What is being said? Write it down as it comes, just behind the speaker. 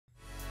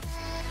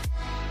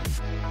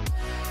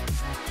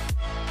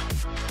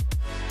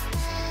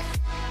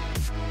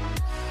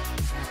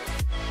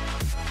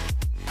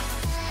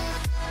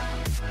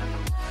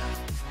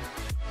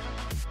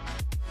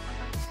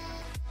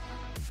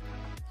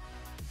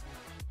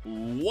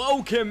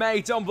Welcome,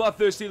 mate. I'm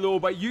Bloodthirsty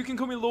Lord, but you can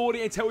call me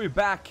Lordy until we're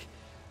back.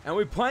 And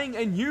we're playing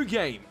a new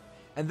game.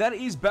 And that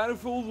is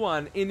Battlefield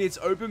 1 in its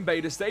open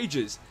beta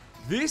stages.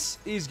 This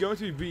is going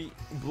to be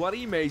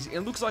bloody amazing.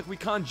 It looks like we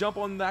can't jump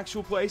on the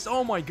actual place.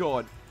 Oh my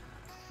god.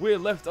 We're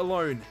left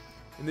alone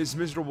in this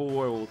miserable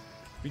world.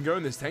 We can go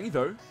in this tank,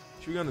 though.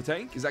 Should we go in the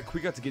tank? Is that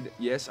quicker to get...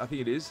 Yes, I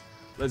think it is.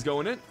 Let's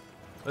go in it.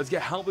 Let's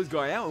help this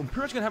guy out. I'm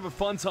pretty much going to have a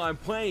fun time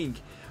playing...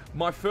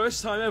 My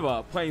first time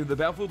ever playing the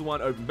Battlefield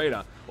 1 open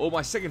beta, or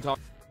my second time,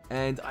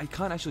 and I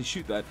can't actually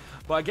shoot that,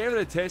 but I gave it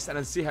a test and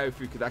I see how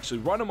if it could actually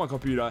run on my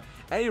computer,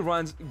 and it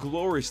runs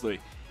gloriously.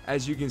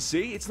 As you can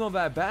see, it's not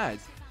that bad.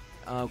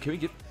 Can we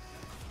get...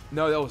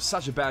 No, that was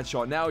such a bad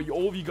shot. Now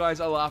all of you guys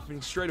are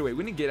laughing straight away.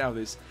 We need to get out of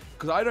this,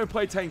 because I don't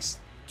play tanks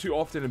too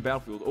often in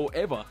Battlefield, or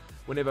ever,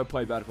 whenever I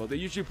play Battlefield. They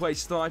usually play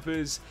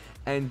snipers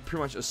and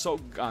pretty much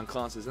assault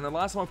classes, and the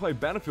last time I played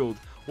Battlefield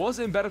was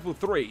in Battlefield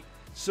 3.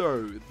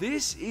 So,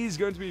 this is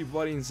going to be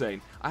bloody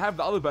insane. I have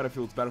the other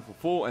Battlefields, Battlefield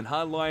 4 and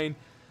Hardline,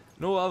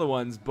 and all the other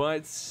ones,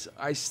 but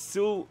I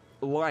still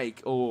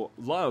like, or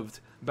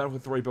loved,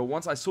 Battlefield 3, but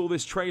once I saw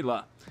this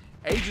trailer,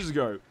 ages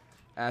ago,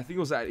 I think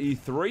it was at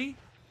E3,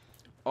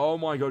 oh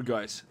my god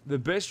guys, the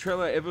best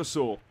trailer I ever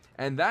saw,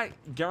 and that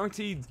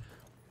guaranteed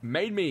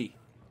made me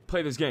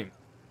play this game.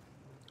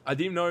 I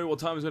didn't know what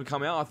time it was going to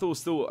come out. I thought it was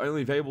still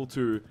only available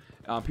to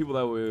people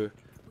that were...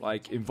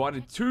 like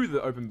invited to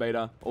the open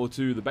beta or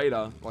to the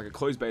beta, like a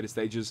closed beta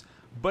stages,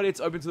 but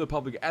it's open to the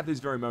public at this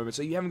very moment.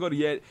 So you haven't got it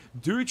yet,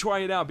 do try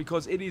it out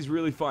because it is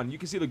really fun. You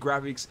can see the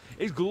graphics,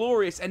 it's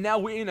glorious, and now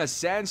we're in a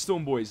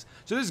sandstorm, boys.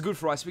 So this is good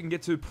for us. We can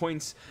get to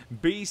points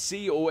B,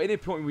 C, or any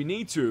point we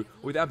need to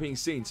without being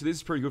seen. So this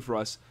is pretty good for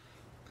us.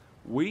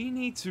 We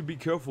need to be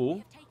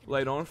careful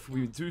later on if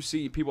we do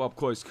see people up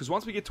close, because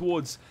once we get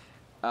towards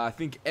I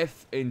think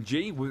F and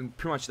G,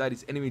 pretty much that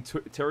is enemy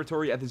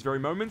territory at this very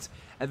moment.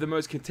 And the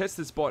most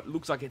contested spot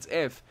looks like it's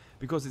F,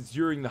 because it's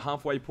during the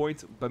halfway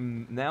point, but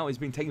now it's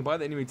been taken by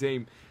the enemy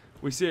team.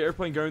 We see an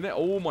airplane going there.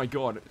 Oh my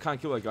god,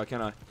 can't kill that guy,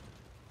 can I?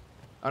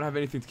 I don't have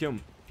anything to kill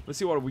him. Let's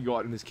see what we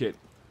got in this kit.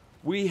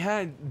 We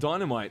had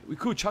dynamite. We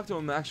could have chucked it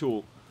on the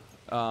actual...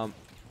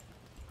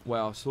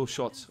 wow, saw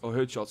shots, or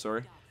heard shots,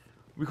 sorry.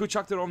 We could have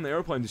chucked it on the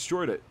airplane,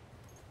 destroyed it,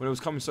 when it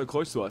was coming so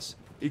close to us.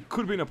 It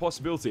could have been a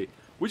possibility.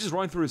 We're just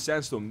running through a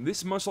sandstorm.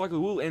 This most likely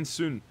will end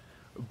soon,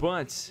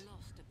 but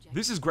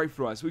this is great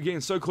for us. We're getting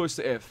so close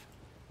to F,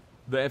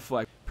 the F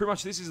flag. Pretty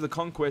much this is the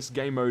conquest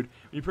game mode.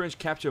 You pretty much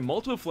capture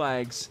multiple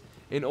flags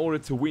in order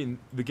to win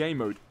the game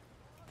mode.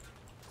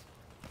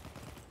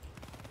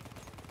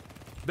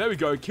 There we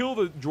go, kill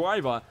the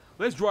driver.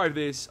 Let's drive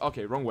this.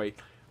 Okay, wrong way.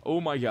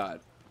 Oh my god.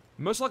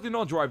 Most likely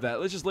not drive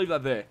that. Let's just leave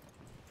that there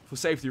for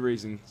safety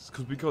reasons,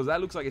 because that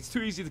looks like it's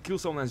too easy to kill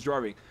someone that's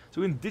driving. So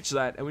we're going to ditch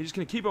that, and we're just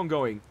going to keep on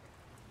going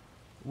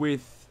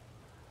with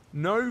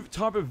no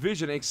type of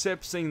vision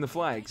except seeing the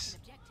flags.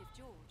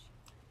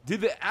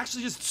 Did they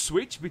actually just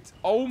switch?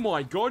 Oh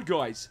my god,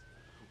 guys.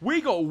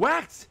 We got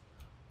whacked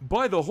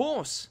by the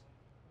horse.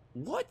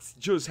 What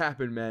just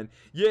happened, man?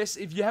 Yes,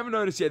 if you haven't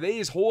noticed yet, there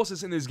is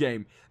horses in this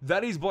game.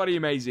 That is bloody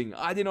amazing.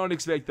 I did not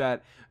expect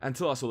that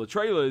until I saw the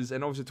trailers,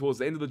 and obviously towards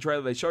the end of the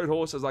trailer they showed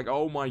horses. I was like,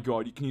 oh my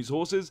god, you can use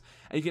horses,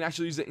 and you can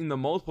actually use it in the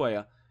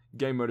multiplayer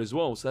game mode as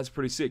well. So that's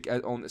pretty sick,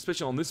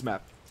 especially on this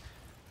map.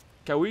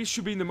 Okay, we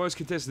should be in the most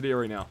contested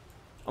area now.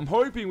 I'm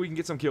hoping we can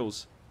get some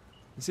kills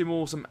and see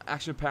some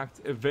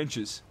action-packed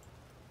adventures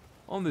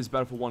on this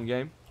Battlefield 1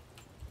 game.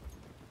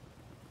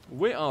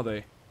 Where are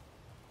they?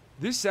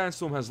 This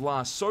sandstorm has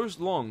lasted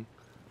so long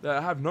that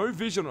I have no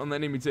vision on the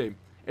enemy team.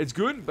 It's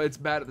good, but it's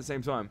bad at the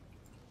same time.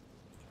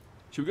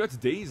 Should we go to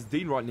D? Is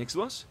D right next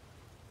to us?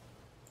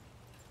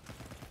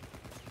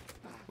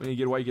 We need to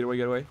get away, get away,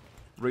 get away.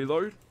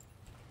 Reload.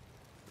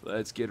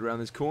 Let's get around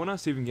this corner,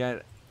 see if we can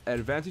get an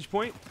advantage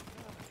point.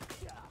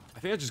 I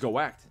think I just got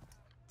whacked.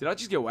 Did I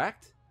just get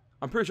whacked?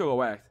 I'm pretty sure I got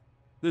whacked.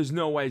 There's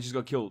no way I just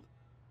got killed.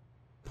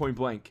 Point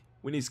blank.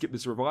 We need to skip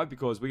this revive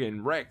because we're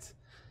getting wrecked.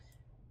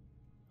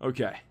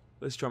 Okay.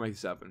 Let's try and make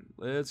this happen.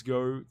 Let's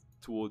go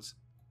towards...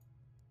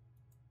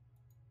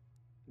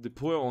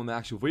 deploy on the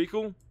actual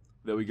vehicle.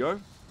 There we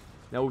go.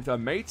 Now with our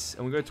mates,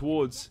 and we go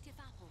towards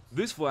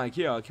this flag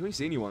here. Can we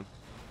see anyone?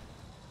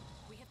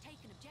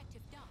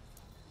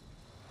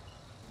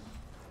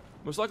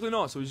 Most likely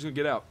not, so we're just gonna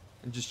get out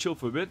and just chill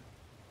for a bit.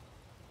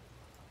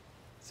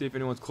 See if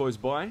anyone's close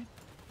by.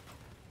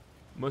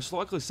 Most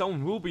likely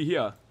someone will be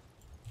here.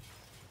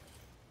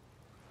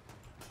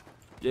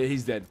 Yeah,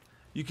 he's dead.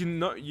 You can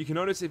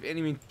notice if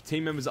enemy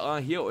team members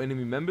are here or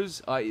enemy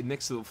members are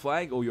next to the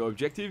flag or your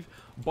objective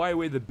by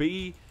where the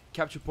B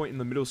capture point in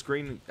the middle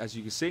screen, as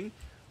you can see.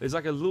 There's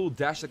like a little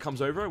dash that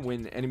comes over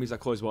when enemies are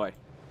close by,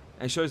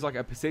 and shows like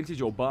a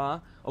percentage or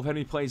bar of how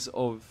many players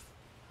of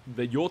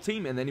your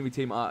team and the enemy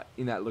team are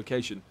in that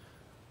location,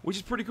 which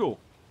is pretty cool.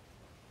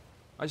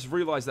 I just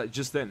realized that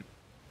just then.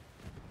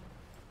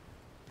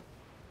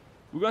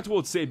 We're going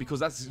towards C because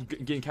that's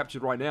getting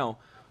captured right now.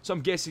 So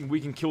I'm guessing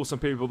we can kill some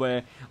people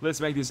there. Let's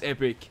make this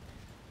epic.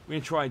 We're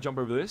going to try and jump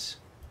over this.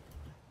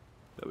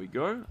 There we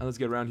go. And let's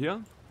get around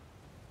here.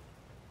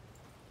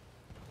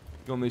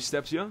 Go on these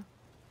steps here.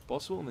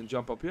 Possible. And then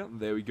jump up here.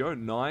 There we go.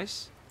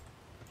 Nice.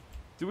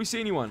 Do we see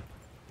anyone?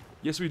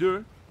 Yes, we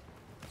do.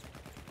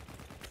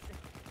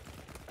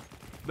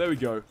 There we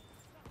go.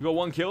 We got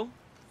one kill.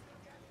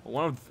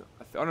 One of...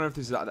 I don't know if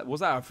this is... Was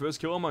that our first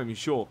kill? I'm not even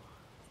sure.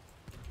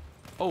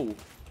 Oh.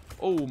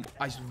 Oh.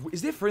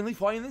 Is there friendly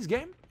fire in this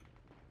game?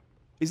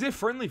 Is there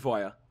friendly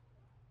fire?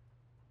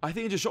 I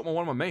think I just shot one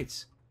of my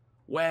mates.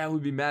 Wow,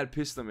 he'd be mad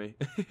pissed at me.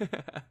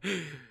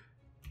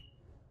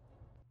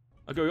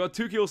 Okay, we got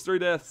 2 kills, 3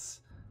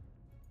 deaths.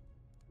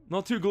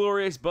 Not too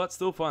glorious, but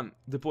still fun.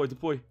 Deploy,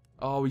 deploy.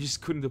 Oh, we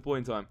just couldn't deploy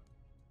in time.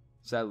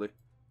 Sadly.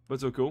 But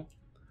it's all cool.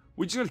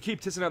 We're just going to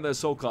keep testing out the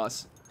assault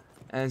class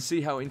and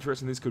see how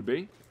interesting this could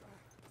be.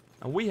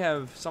 And we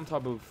have some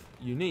type of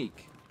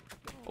unique...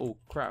 Oh,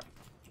 crap.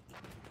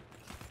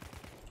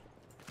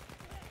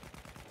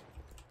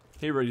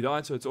 He already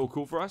died, so it's all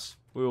cool for us.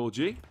 We're all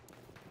G.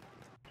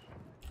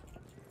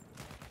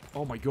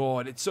 Oh my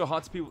god, it's so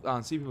hard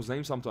to see people's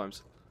names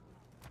sometimes.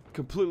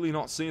 Completely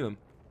not see them.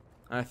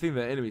 And I think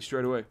they're enemies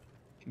straight away.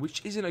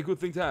 Which isn't a good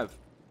thing to have.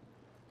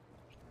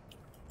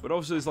 But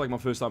obviously it's like my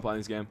first time playing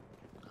this game.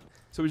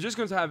 So we're just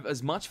going to have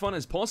as much fun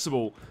as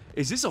possible.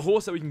 Is this a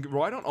horse that we can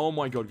ride on? Oh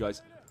my god,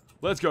 guys.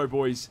 Let's go,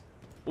 boys.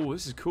 Oh,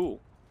 this is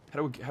cool.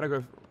 How do I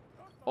go?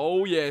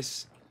 Oh,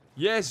 yes.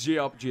 Yes, G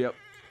up, G up.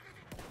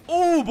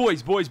 Oh,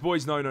 boys, boys,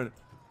 boys. No, no, no.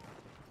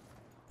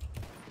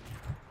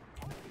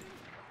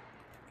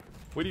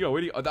 Where'd you go?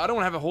 Where'd you go? I don't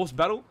want to have a horse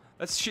battle.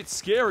 That's shit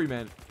scary,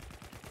 man.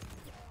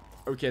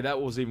 Okay,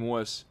 that was even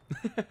worse.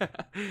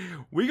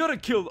 We got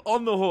it killed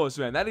on the horse,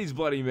 man. That is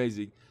bloody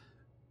amazing.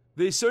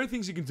 There's so many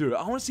things you can do.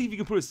 I want to see if you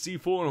can put a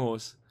C4 on a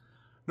horse.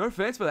 No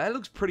offense, but that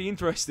looks pretty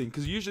interesting.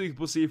 Because usually you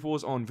put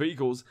C4s on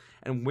vehicles.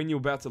 And when you're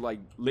about to, like,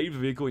 leave the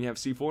vehicle and you have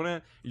C4 in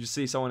it, you just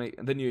see someone,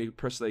 and then you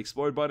press the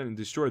explode button and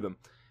destroy them.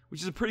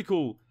 Which is a pretty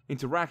cool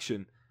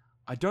interaction.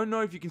 I don't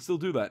know if you can still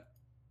do that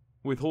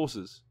with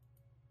horses.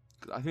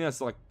 I think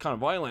that's, like, kind of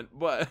violent.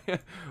 But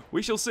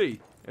we shall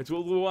see. It's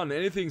World War I.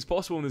 Anything's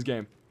possible in this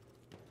game.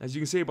 As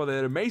you can see by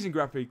the amazing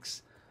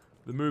graphics,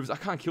 the moves... I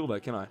can't kill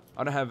that, can I?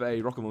 I don't have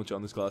a rocket launcher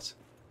on this class.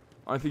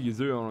 I don't think you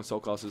do on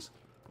assault classes.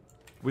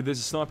 There's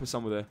a sniper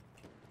somewhere there.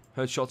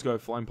 Heard shots go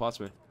flying past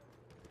me.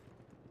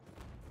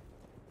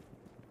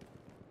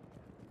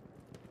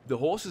 The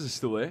horses are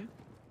still there.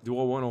 Do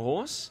I want a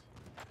horse?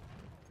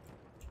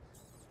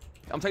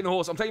 I'm taking the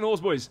horse. I'm taking the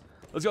horse, boys.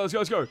 Let's go, let's go,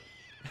 let's go.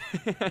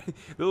 The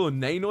little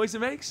neigh noise it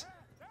makes.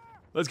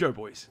 Let's go,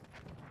 boys.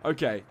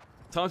 Okay.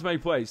 Time to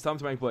make plays. Time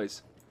to make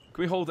plays.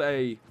 Can we hold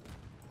a...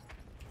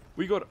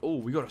 We got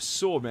a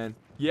sword, man.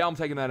 Yeah, I'm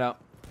taking that out.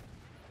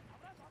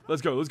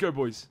 Let's go,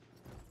 boys.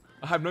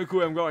 I have no clue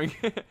where I'm going.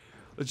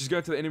 Let's just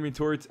go to the enemy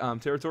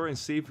territory and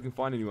see if we can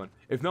find anyone.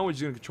 If not, we're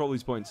just going to control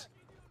these points.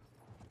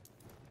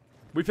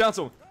 We found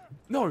someone.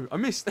 No, I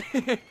missed.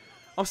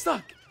 I'm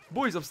stuck.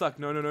 Boys, I'm stuck.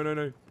 No, no, no, no,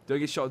 no. Don't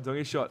get shot, don't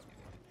get shot.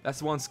 That's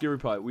the one scary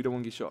part. We don't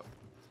want to get shot.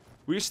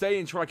 We just stay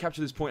and try to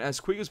capture this point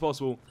as quick as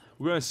possible.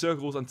 We're going in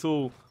circles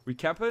until we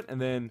cap it, and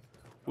then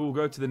we'll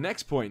go to the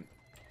next point.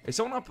 Is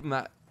someone up on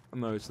that?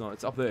 No, it's not.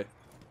 It's up there.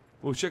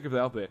 We'll check if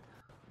they're up there.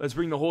 Let's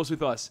bring the horse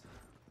with us.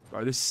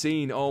 Bro, this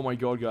scene, oh my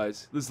god,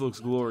 guys. This looks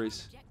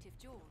glorious.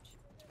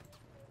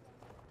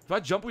 If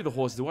I jump with the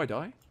horse, do I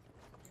die?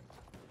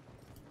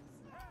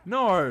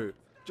 No!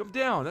 Jump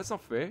down, that's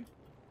not fair.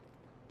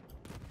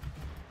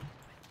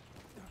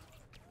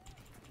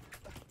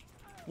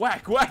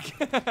 Whack, whack!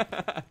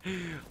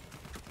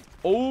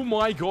 Oh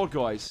my god,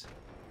 guys.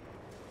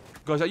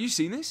 Guys, are you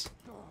seeing this?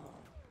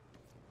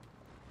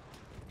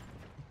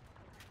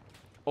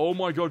 Oh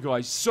my god,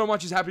 guys. So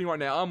much is happening right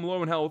now. I'm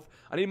low on health.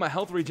 I need my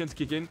health regen to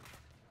kick in.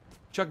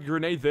 Chuck a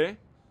grenade there.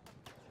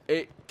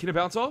 Can it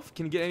bounce off?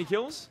 Can it get any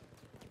kills?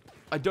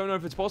 I don't know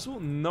if it's possible.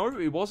 No,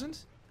 it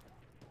wasn't.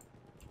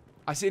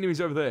 I see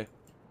enemies over there.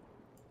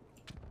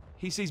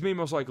 He sees me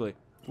most likely.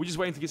 We're just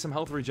waiting to get some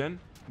health regen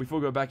before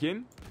we go back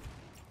in.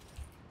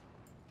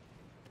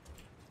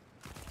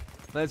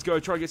 Let's go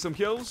try to get some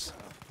kills.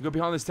 Go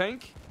behind this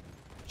tank.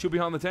 Chill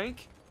behind the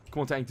tank.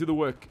 Come on, tank. Do the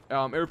work.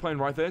 Airplane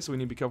right there, so we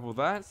need to be careful with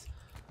that.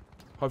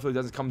 Hopefully it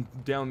doesn't come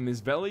down in his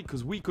belly,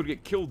 because we could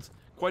get killed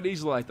quite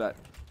easily like that.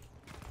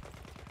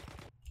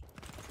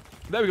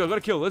 There we go. Got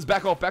a kill. Let's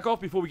back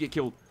off before we get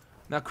killed.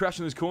 Now crash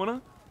in this corner.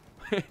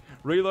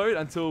 Reload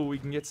until we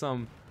can get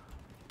some...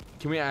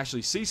 Can we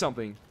actually see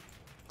something?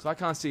 Because I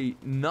can't see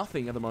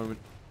nothing at the moment.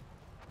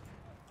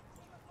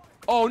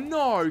 Oh,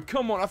 no.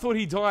 Come on. I thought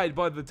he died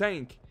by the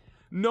tank.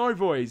 No,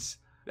 boys.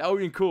 That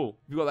would have been cool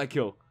if we got that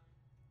kill.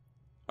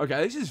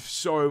 Okay, this is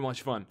so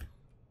much fun.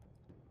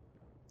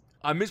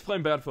 I miss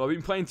playing Battlefield. I've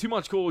been playing too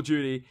much Call of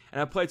Duty,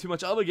 and I play too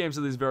much other games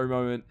at this very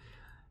moment.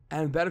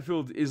 And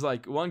Battlefield is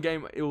like one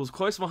game, it was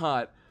close to my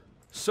heart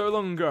so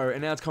long ago,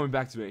 and now it's coming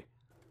back to me.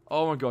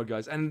 Oh my god,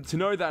 guys. And to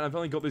know that I've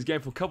only got this game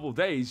for a couple of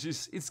days,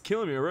 it's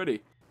killing me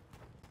already.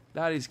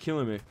 That is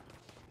killing me.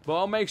 But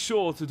I'll make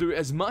sure to do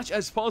as much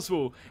as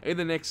possible in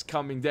the next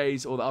coming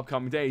days, or the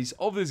upcoming days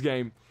of this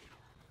game,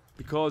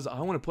 because I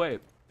want to play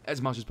it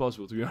as much as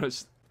possible, to be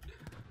honest.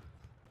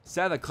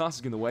 Sad that class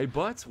is in the way,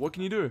 but what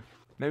can you do?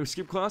 Maybe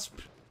skip class?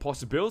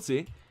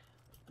 possibility.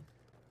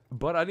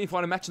 But I didn't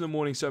find a match in the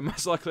morning, so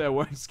most likely I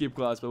won't skip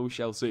class, but we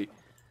shall see.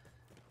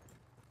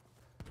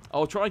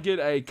 I'll try and get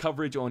a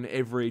coverage on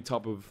every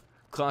type of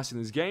class in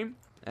this game,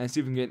 and see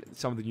if we can get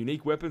some of the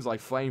unique weapons,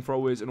 like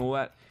flamethrowers and all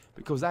that,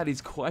 because that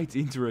is quite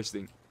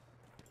interesting.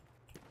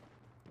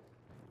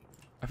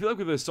 I feel like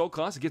with the assault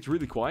class, it gets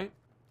really quiet.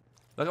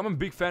 Like, I'm a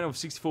big fan of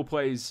 64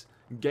 players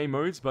game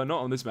modes, but not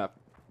on this map.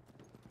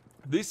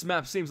 This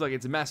map seems like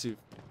it's massive.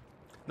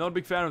 Not a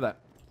big fan of that.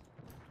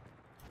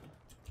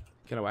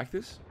 Can I whack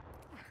this?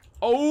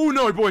 Oh,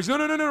 no, boys. No,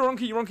 wrong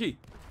key, wrong key.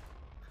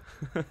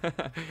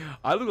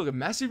 I look like a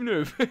massive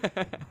noob.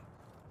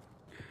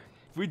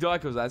 If we die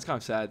because of that, it's kind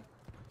of sad.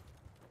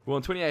 We're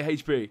on 28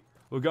 HP.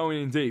 We're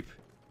going in deep.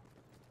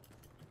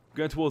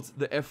 Going towards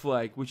the F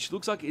flag, which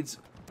looks like it's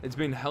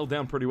been held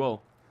down pretty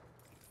well.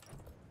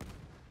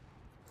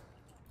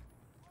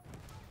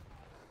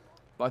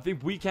 But I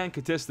think we can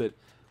contest it.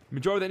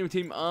 Majority of the enemy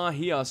team are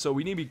here, so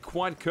we need to be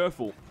quite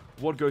careful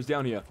what goes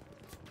down here.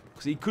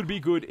 Because it could be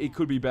good, it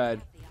could be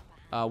bad.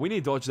 We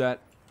need to dodge that.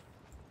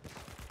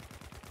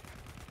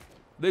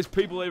 There's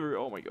people everywhere.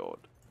 Oh my god.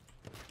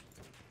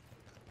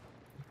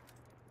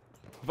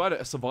 If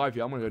I survive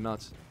here, I'm gonna go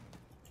nuts.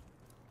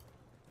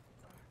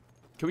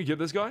 Can we get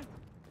this guy?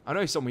 I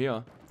know he's somewhere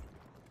here.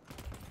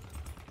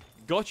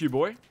 Got you,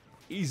 boy.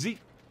 Easy.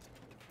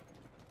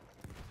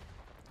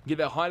 Get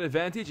that height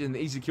advantage and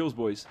easy kills,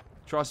 boys.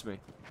 Trust me.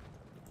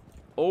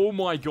 Oh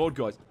my god,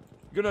 guys.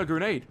 You got a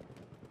grenade.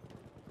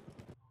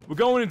 We're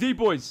going in deep,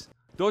 boys.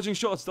 Dodging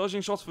shots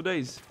for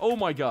days. Oh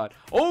my god.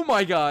 Oh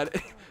my god.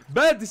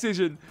 Bad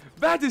decision.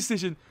 Bad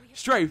decision.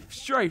 Strafe.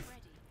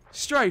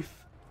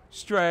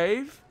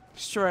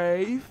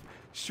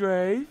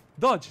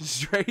 Dodge.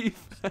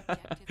 Strafe.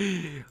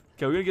 Okay,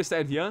 we're gonna get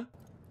stand here.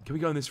 Can we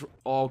go in this?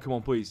 Oh, come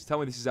on, please. Tell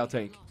me this is our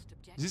tank.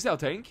 Is this our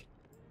tank?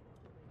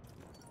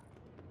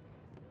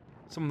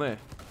 Someone there.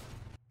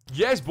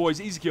 Yes, boys.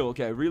 Easy kill.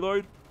 Okay,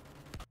 reload.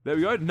 There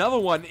we go. Another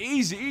one.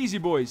 Easy,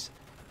 boys.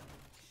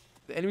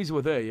 The enemies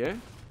were there, yeah?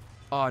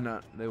 Oh, no.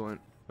 They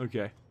weren't.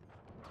 Okay.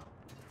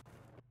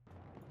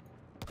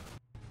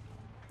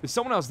 There's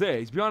someone else there.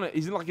 He's behind it.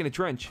 He's in, like, in a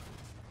trench.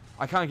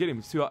 I can't get him.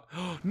 It's too hard.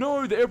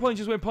 No, the airplane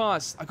just went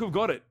past. I could have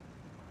got it.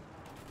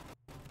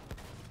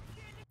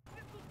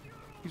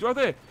 He's right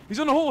there. He's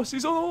on the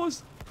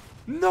horse.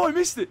 No, I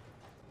missed it.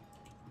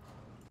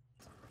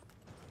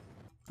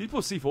 Did he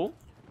pull C4?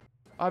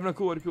 I have no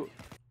clue.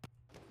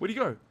 Where'd he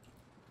go?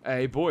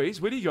 Hey, boys.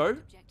 Where'd he go?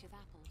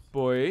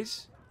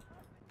 Boys.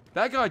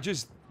 That guy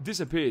just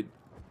disappeared.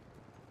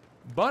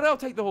 But I'll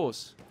take the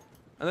horse.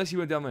 Unless he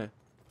went down there.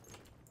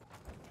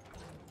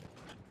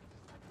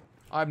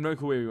 I have no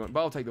clue where we went, but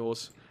I'll take the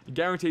horse.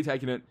 Guarantee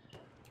taking it.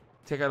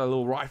 Take out a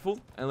little rifle,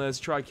 and let's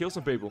try to kill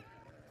some people.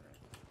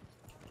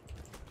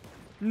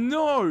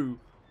 No!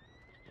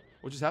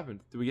 What just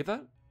happened? Did we get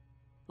that?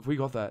 If we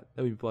got that,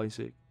 that would be bloody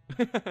sick.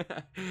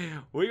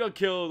 We got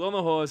killed on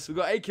the horse. We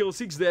got 8 kills,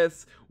 6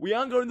 deaths. We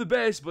aren't going the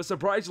best, but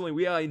surprisingly,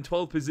 we are in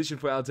 12th position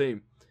for our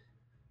team.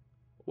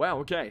 Wow,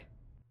 okay.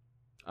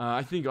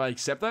 I think I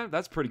accept that.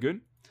 That's pretty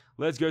good.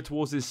 Let's go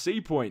towards this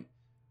C point.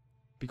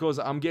 Because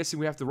I'm guessing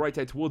we have to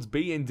rotate towards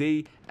B and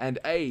D and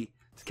A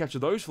to capture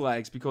those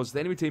flags. Because the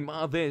enemy team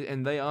are there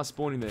and they are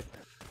spawning there.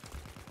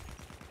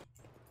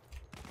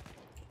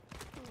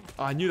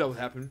 I knew that would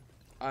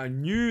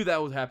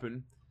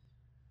happen.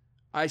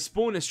 I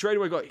spawned and straight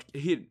away got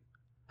hit.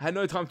 I had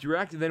no time to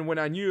react. And then when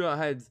I knew I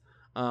had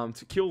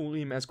to kill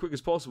him as quick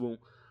as possible,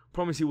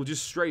 promise he will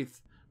just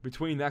strafe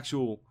between the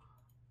actual...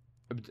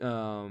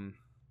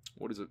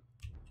 what is it?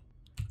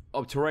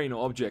 Terrain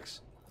or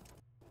objects.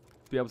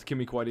 Be able to kill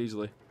me quite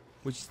easily.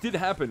 Which did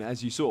happen,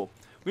 as you saw.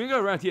 We're gonna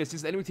go around here,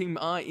 since the enemy team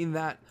are in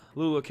that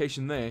little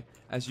location there.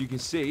 As you can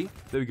see.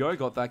 There we go,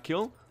 got that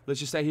kill. Let's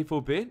just stay here for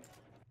a bit.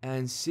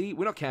 And see,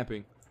 we're not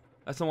camping.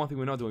 That's not one thing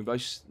we're not doing, but I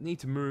just need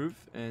to move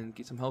and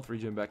get some health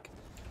regen back.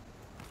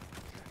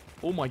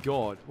 Oh my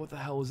god, what the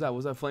hell was that?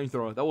 Was that a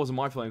flamethrower? That wasn't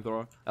my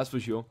flamethrower, that's for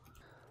sure.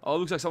 Oh, it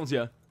looks like someone's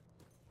here.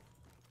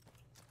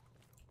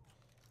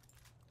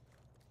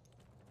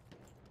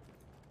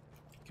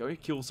 Can we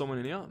kill someone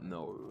in here?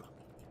 No.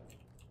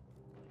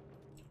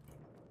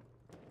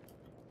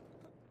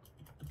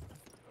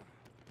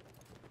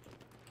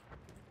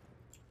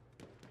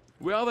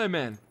 Where are they,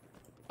 man?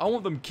 I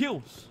want them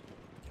kills.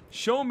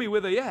 Show me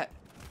where they at.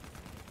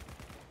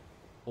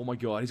 Oh my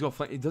god, he's got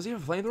flame. Does he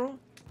have a flamethrower?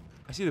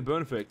 I see the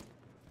burn effect.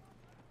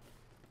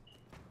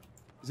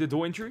 Is there a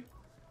door entry?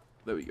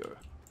 There we go.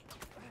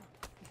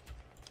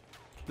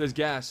 There's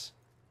gas.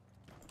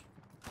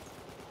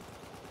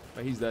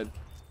 Oh, he's dead.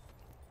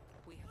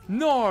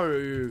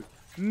 No!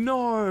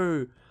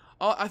 No!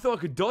 Oh, I thought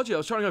I could dodge it. I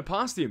was trying to go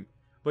past him.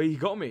 But he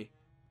got me.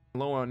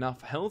 Low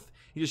enough health.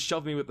 He just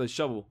shoved me with the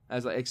shovel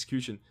as like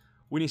execution.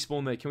 We need to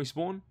spawn there. Can we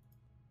spawn?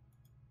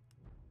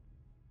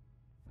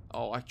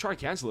 Oh, I tried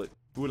to cancel it.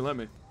 It wouldn't let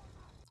me.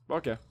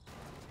 Okay.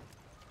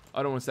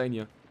 I don't want to stay in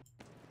here.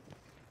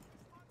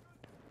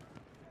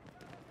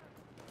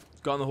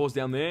 Got on the horse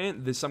down there.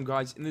 There's some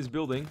guys in this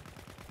building.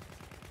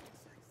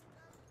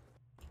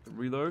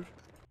 Reload.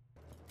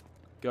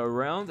 Go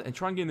around and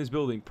try and get in this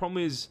building.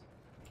 Problem is...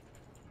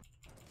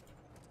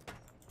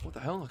 What the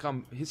hell? I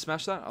can't hit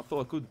smash that? I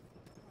thought I could.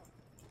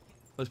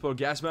 Let's put a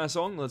gas mask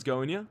on. Let's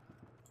go in here.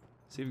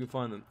 See if we can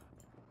find them.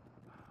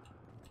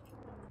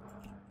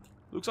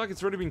 Looks like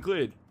it's already been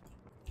cleared.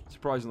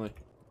 Surprisingly.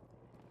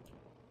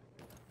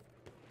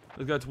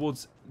 Let's go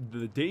towards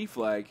the D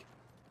flag.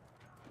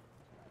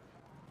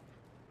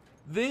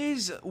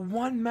 There's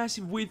one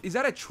massive width. Is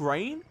that a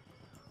train?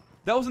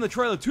 That was in the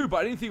trailer too, but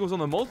I didn't think it was on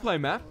the multiplayer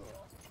map.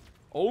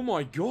 Oh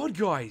my god,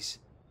 guys.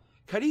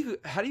 How do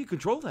you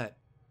control that?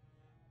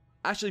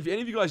 Actually, if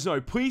any of you guys know,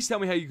 please tell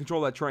me how you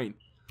control that train.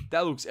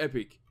 That looks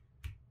epic.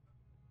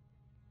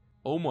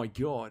 Oh my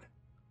god.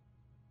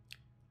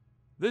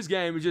 This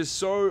game is just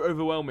so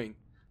overwhelming.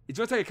 It's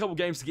gonna take a couple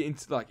games to get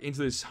into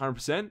this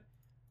 100%,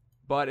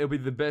 but it'll be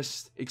the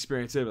best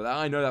experience ever.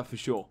 I know that for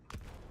sure.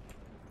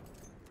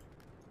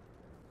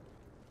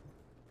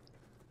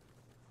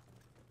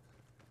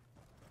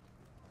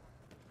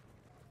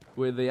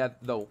 Where are they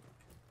at though?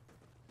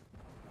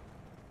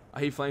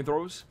 I hear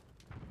flamethrowers.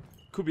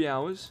 Could be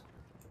ours.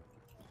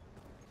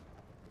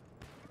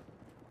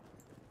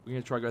 We're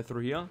gonna try to go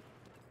through here.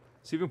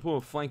 See if we can pull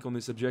a flank on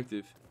this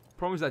objective.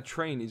 Problem is that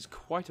train is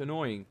quite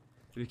annoying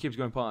if it keeps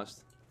going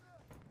past.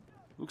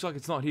 Looks like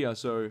it's not here,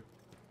 so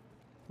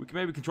we can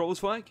maybe control this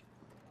flank.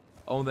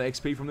 I want the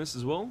XP from this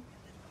as well.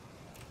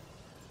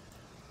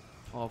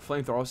 Oh,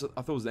 flamethrower!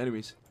 I thought it was the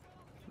enemies.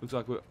 Looks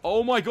like we're...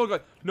 Oh my god,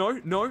 guys!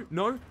 No, no,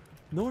 no,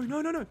 no,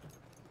 no, no, no!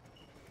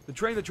 The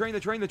train, the train, the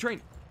train, the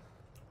train!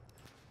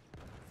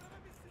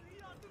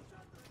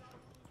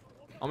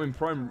 I'm in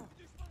prime.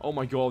 Oh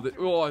my god!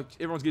 Oh,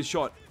 everyone's getting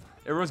shot.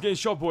 Everyone's getting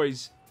shot,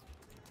 boys.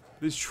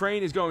 This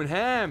train is going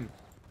ham.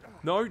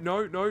 No,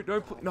 no, no,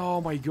 no.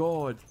 Oh my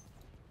god.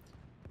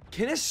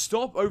 Can it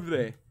stop over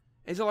there?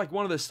 Is it like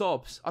one of the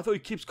stops? I thought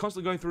it keeps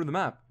constantly going through the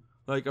map.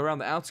 Like around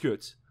the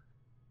outskirts.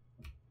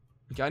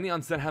 Okay, I need to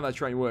understand how that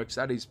train works.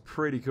 That is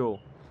pretty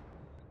cool.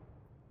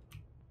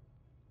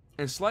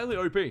 And slightly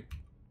OP.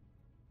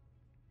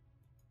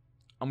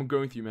 I'm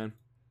going with you, man.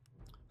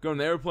 Go on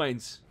the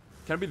airplanes.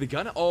 Can I be the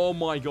gunner? Oh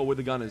my god, we're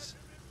the gunners.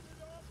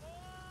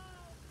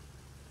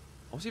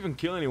 I was even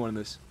kill anyone in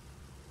this.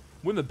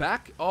 We're in the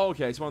back? Oh,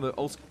 okay. It's one of the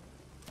old...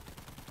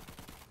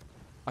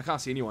 I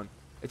can't see anyone.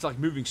 It's like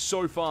moving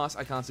so fast,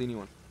 I can't see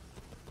anyone.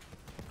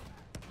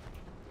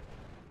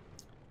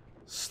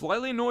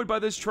 Slightly annoyed by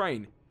this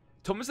train.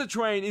 Thomas the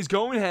train is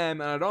going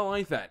ham, and I don't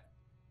like that.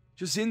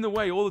 Just in the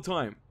way all the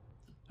time.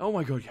 Oh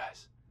my god,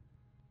 guys.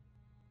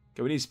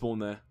 Okay, we need to spawn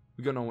there.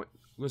 We're going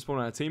to spawn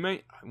on our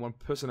teammate. One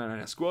person in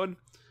our squad.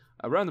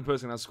 A random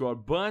person in our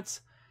squad, but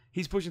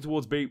he's pushing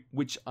towards B,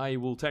 which I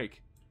will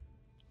take.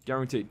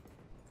 Guaranteed.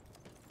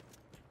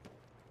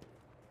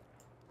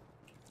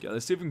 Okay,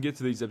 let's see if we can get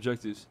to these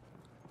objectives.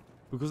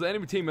 Because the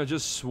enemy team are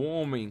just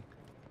swarming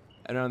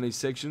around these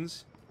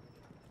sections.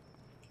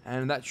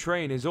 And that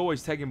train is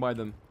always taken by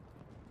them.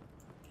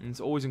 And it's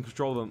always in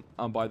control of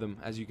them, by them,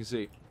 as you can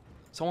see.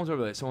 Someone's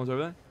over there. Someone's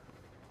over there.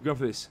 We're going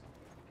for this.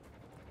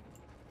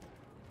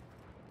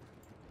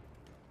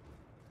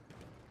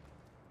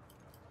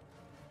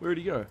 Where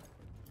did he go?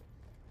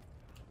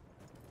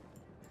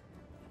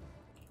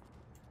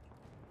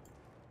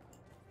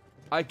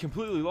 I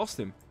completely lost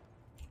him.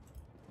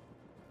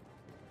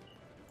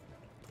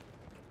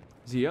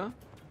 Is he here?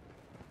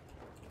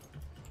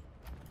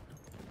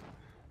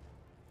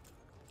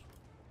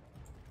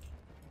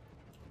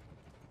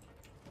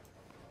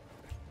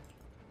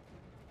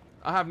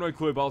 I have no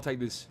clue, but I'll take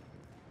this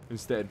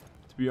instead,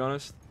 to be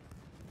honest.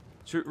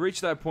 To reach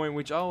that point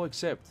which I'll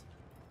accept.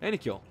 Any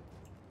kill.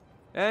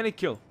 Any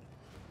kill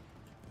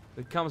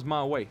that comes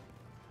my way.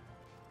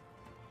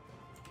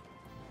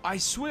 I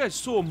swear I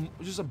saw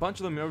just a bunch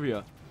of them over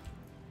here.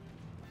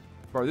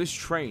 Bro, this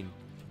train.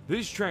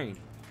 This train.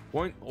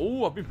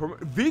 Oh, I've been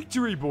promoted.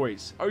 Victory,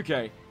 boys.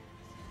 Okay.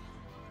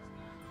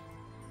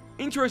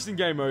 Interesting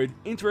game mode.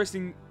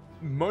 Interesting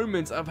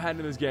moments I've had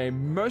in this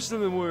game. Most of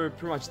them were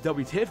pretty much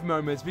WTF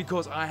moments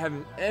because I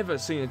haven't ever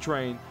seen a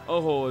train,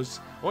 a horse,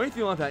 or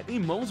anything like that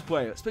in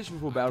multiplayer, especially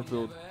for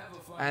Battlefield.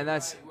 And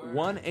that's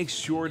one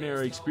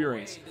extraordinary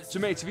experience. So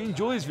mates, if you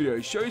enjoy this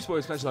video, show your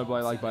support, smash that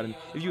like button.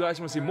 If you guys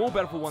want to see more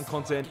Battlefield 1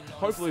 content,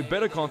 hopefully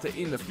better content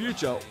in the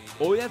future,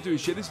 all you have to do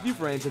is share this with your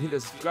friends and hit the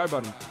subscribe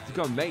button to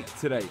become mate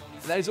today.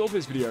 And that is all for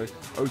this video.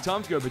 Oh,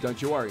 time to go, but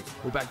don't you worry.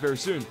 We're back very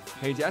soon.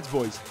 Hey, Dads,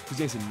 boys, because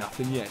there's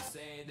nothing yet.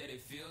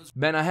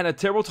 Man, I had a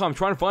terrible time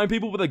trying to find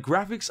people, but the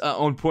graphics are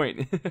on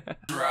point.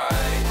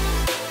 Right.